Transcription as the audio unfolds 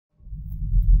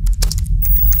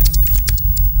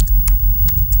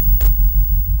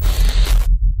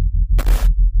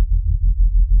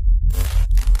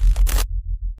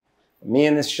me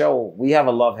and this show, we have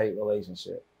a love-hate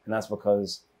relationship. And that's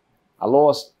because I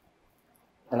lost,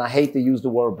 and I hate to use the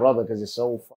word brother because it's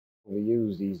so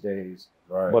overused these days.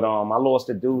 Right. But I lost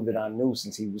a dude that I knew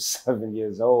since he was 7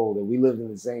 years old, and we lived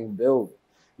in the same building.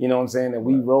 You know what I'm saying? And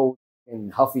we rode in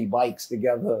Huffy bikes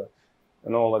together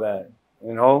and all of that,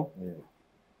 you know? Yeah.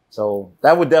 So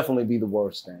that would definitely be the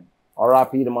worst thing.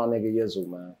 R.I.P. to my nigga Yizzle,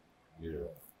 man. Yeah,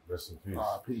 rest in peace.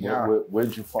 R.I.P. Where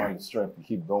did you find the strength to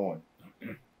keep going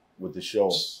with the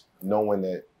show, knowing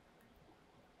that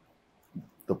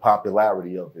the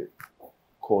popularity of it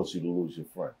caused you to lose your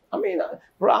friend? I mean,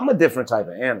 bro, I'm a different type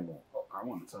of animal. I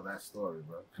want to tell that story,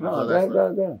 bro. No, go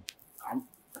ahead. I'm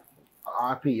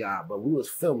R.I.P. but we was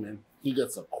filming. He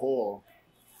gets a call.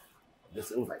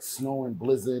 It was like snowing,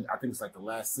 blizzard. I think it's like the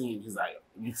last scene. He's like,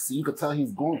 you could tell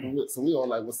he's going through it. So we all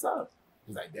like, what's up?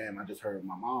 He's like, damn, I just heard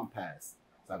my mom pass.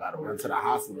 So I got to run to the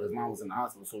hospital. His mom was in the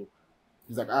hospital. So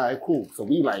he's like, all right, cool. So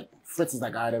we like, Fritz is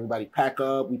like, all right, everybody pack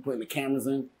up. We putting the cameras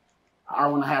in. An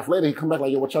hour and a half later, he come back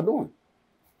like, yo, what y'all doing?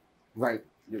 He's like,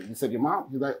 you said your mom?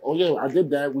 He's like, oh yeah, I did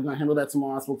that. We're going to handle that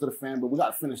tomorrow. I spoke to the fan, but we got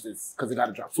to finish this because it got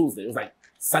to drop Tuesday. It was like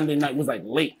Sunday night. It was like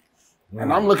late.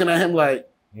 And I'm looking at him like,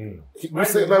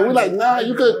 we're like, nah,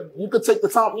 you could take the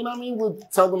time. You know what I mean? We'll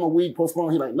tell them a week,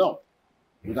 postpone. He's like, no,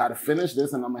 we got to finish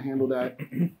this, and I'm gonna handle that.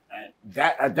 And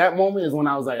at that moment is when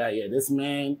I was like, yeah, this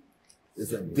man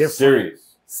is a different.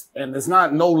 Serious. And it's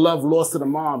not no love lost to the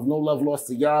moms, no love lost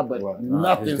to y'all, but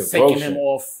nothing's taking him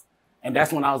off. And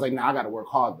that's when I was like, nah, I got to work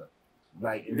harder.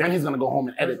 Like, then he's gonna go home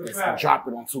and edit this and drop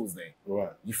it on Tuesday.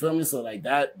 Right. You feel me? So like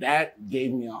that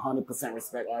gave me 100%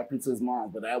 respect. RIP to his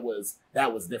mom, but that was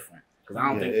different. Because I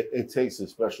don't think it takes a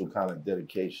special kind of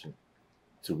dedication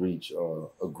to reach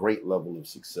a great level of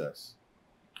success.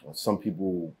 Some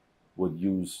people would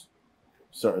use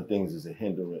certain things as a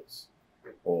hindrance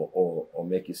or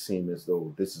make it seem as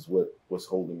though this is what's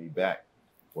holding me back.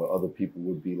 Where other people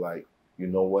would be like, you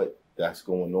know what, that's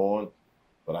going on,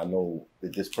 but I know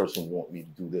that this person wants me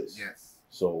to do this. Yes.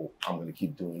 So I'm going to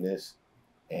keep doing this,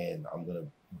 and I'm going to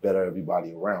better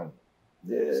everybody around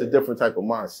me. Yeah. It's a different type of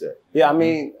mindset. Yeah, I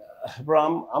mean,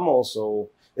 bro, I'm also,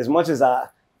 as much as I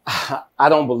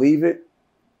don't believe it,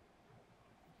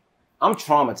 I'm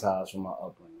traumatized from my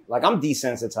upbringing. Like, I'm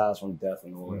desensitized from death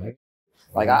and all that.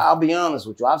 Like, I'll be honest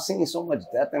with you. I've seen so much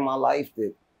death in my life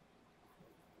that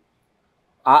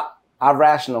I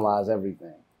rationalize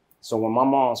everything. So when my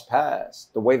mom's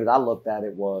passed, the way that I looked at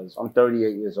it was, I'm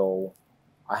 38 years old.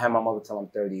 I had my mother till I'm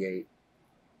 38.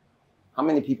 How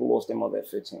many people lost their mother at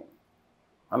 15?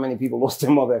 How many people lost their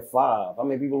mother at 5? How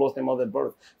many people lost their mother at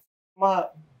birth? My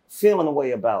feeling a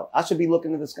way about. I should be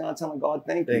looking at the sky and telling God,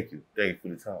 thank you. Thank you. Thank you for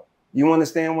the time. You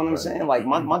understand what I'm saying? Like,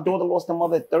 my daughter lost her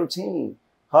mother at 13.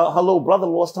 Her little brother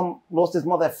lost his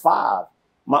mother at 5.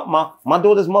 My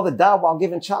daughter's mother died while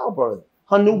giving childbirth.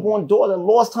 Her newborn daughter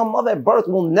lost her mother at birth,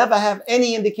 will never have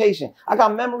any indication. I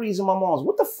got memories of my mom's.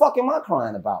 What the fuck am I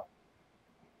crying about?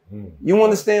 You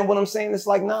understand what I'm saying? It's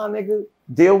like, nah, nigga,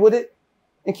 deal with it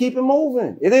and keep it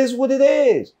moving. It is what it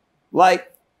is.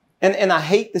 Like, and I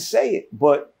hate to say it,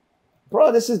 but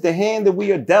bro, this is the hand that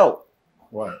we are dealt.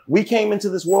 Right. We came into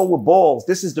this world with balls.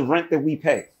 This is the rent that we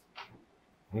pay.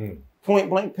 Point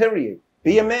blank, period.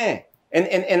 Be a man.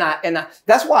 And I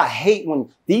that's why I hate when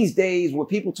these days when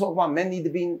people talk about men need to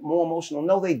be more emotional.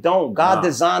 No, they don't. God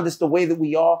designed us the way that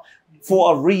we are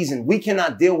for a reason. We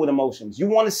cannot deal with emotions. You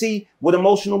want to see what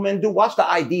emotional men do? Watch the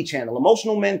ID channel.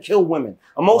 Emotional men kill women.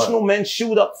 Emotional men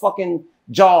shoot up fucking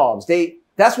jobs.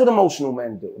 That's what emotional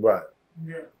men do. Right.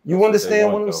 Yeah. You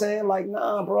understand what I'm saying? Like,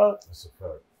 nah, bro. That's a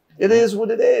fact. It is what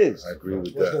it is. I agree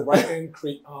with Was that. the writing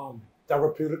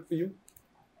therapeutic for you?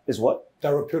 Is what?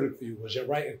 Therapeutic for you. Was your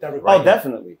writing therapeutic? Oh,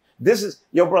 definitely. This is,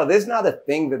 yo, bro, there's not a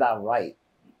thing that I write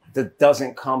that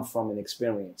doesn't come from an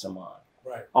experience of mine.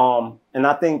 Right. And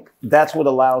I think that's what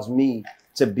allows me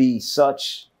to be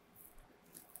such,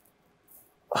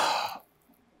 I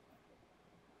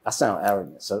sound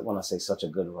arrogant when I say such a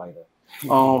good writer.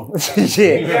 Yeah.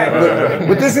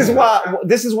 But this is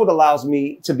what allows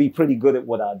me to be pretty good at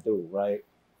what I do, right?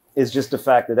 It's just the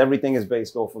fact that everything is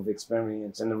based off of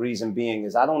experience. And the reason being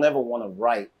is I don't ever want to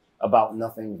write about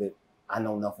nothing that I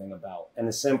know nothing about. And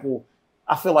it's simple.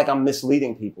 I feel like I'm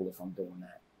misleading people if I'm doing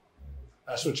that.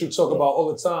 That's what you talk about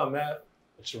all the time, man.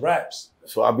 With your raps.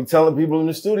 So I'll be telling people in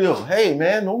the studio, hey,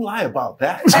 man, don't lie about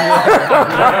that.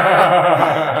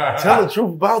 Tell the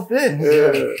truth about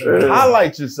this.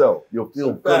 Highlight yourself. You'll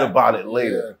feel good about it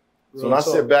later. So when I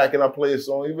sit back and I play a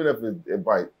song, even if it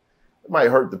might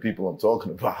hurt the people I'm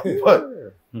talking about,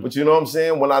 but you know what I'm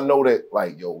saying? When I know that,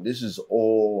 like, yo, this is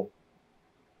all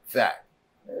fact.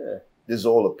 This is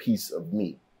all a piece of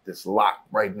me that's locked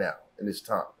right now in this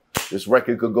time. This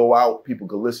record could go out, people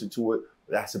could listen to it.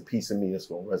 That's a piece of me that's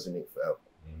gonna resonate forever.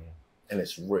 And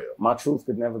it's real. My truth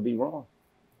could never be wrong.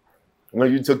 No,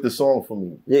 you took the song from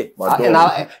me.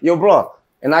 Yeah. Yo, bro,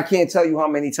 and I can't tell you how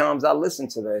many times I listen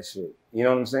to that shit. You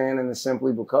know what I'm saying? And it's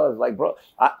simply because, like, bro,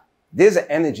 there's an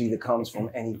energy that comes from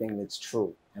anything that's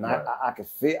true. And I could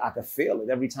feel it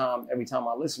every time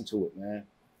I listen to it, man.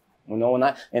 You know,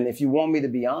 and if you want me to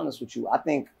be honest with you, I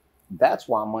think that's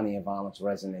why Money and Violence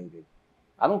resonated.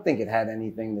 I don't think it had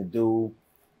anything to do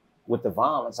with the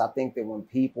violence. I think that when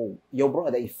people, yo, bro,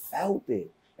 they felt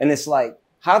it. And it's like,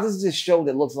 how does this show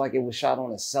that looks like it was shot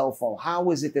on a cell phone,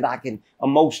 how is it that I can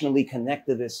emotionally connect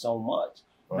to this so much?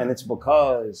 Right. And it's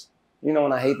because, you know,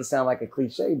 and I hate to sound like a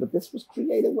cliche, but this was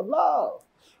created with love.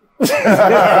 I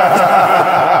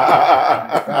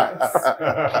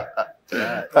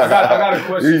got a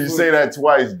question. You say that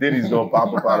twice, Diddy's gonna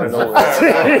pop up out of nowhere.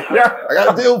 I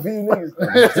got a deal for you niggas.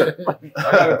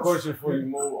 I got a question for you,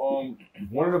 Mo.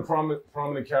 One of the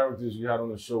prominent characters you had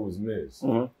on the show was Miz,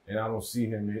 and I don't see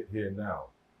him here now.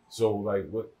 So, like,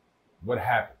 what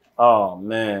happened? Oh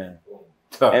man.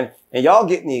 And y'all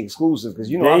getting the exclusive because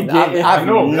you know I've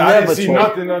never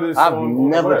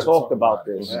talked about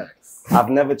this. I've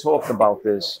never talked about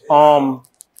this.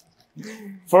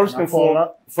 First and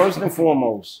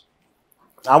foremost,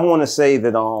 I want to say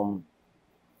that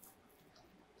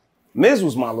Miz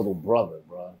was my little brother,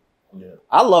 bro. Yeah.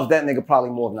 I love that nigga probably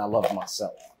more than I love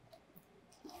myself.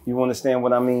 You understand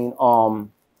what I mean?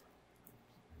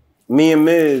 Me and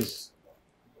Miz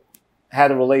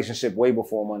had a relationship way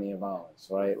before Money and Violence,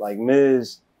 right? Like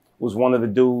Miz was one of the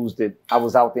dudes that I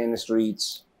was out there in the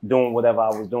streets doing whatever I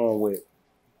was doing with.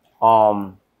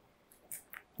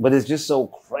 But it's just so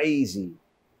crazy.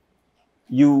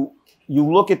 You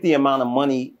look at the amount of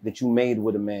money that you made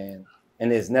with a man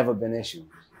and there's never been issues.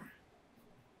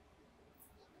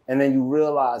 And then you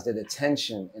realize that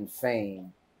attention and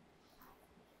fame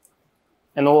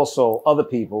and also other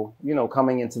people, you know,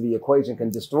 coming into the equation can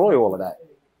destroy all of that.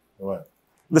 Right.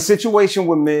 The situation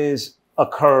with Miz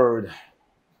occurred,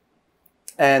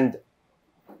 and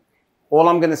all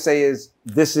I'm going to say is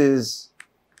this is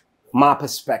my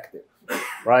perspective,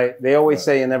 right? They always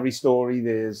say in every story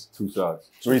there's two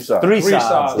sides. Three sides. Three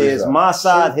sides. There's my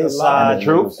side, his side, and the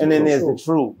truth, and then there's the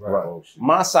truth. Right.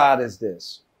 My side is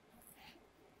this.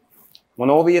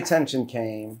 When all the attention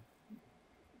came,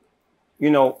 you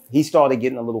know, he started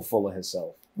getting a little full of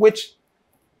himself, which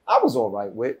I was all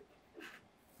right with.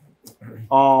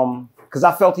 Because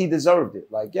I felt he deserved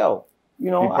it. Like, yo,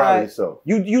 you know, be proud of yourself.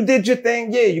 You did your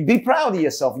thing. Yeah, you be proud of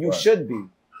yourself. You should be.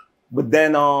 But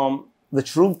then the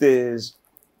truth is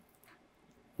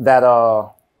that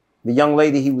the young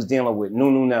lady he was dealing with,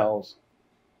 Nunu Nels,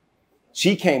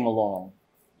 she came along.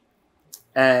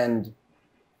 And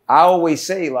I always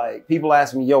say, like, people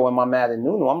ask me, yo, am I mad at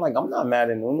Nunu? I'm like, I'm not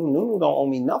mad at Nunu. Nunu don't owe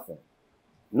me nothing.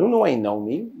 Nunu ain't know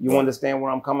me. You understand where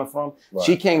I'm coming from? Right.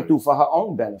 She came through for her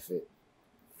own benefit.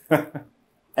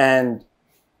 And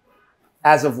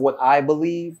as of what I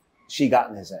believe, she got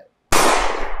in his head.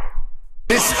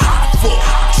 It's hot for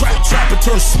trapper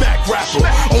turn smack rapper.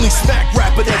 Only smack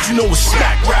rapper that you know is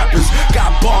smack rappers.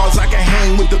 Got bars I can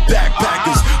hang with the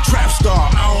backpackers. Trap star,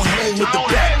 I don't hang with the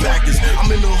backpackers. I'm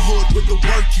in the hood with the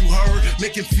work you heard.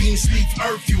 Making fiends leave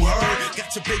earth you heard.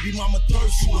 Got your baby mama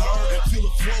thirst you heard. Feel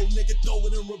a flow, nigga, throw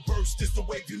it in reverse. This the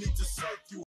way you need to surf you.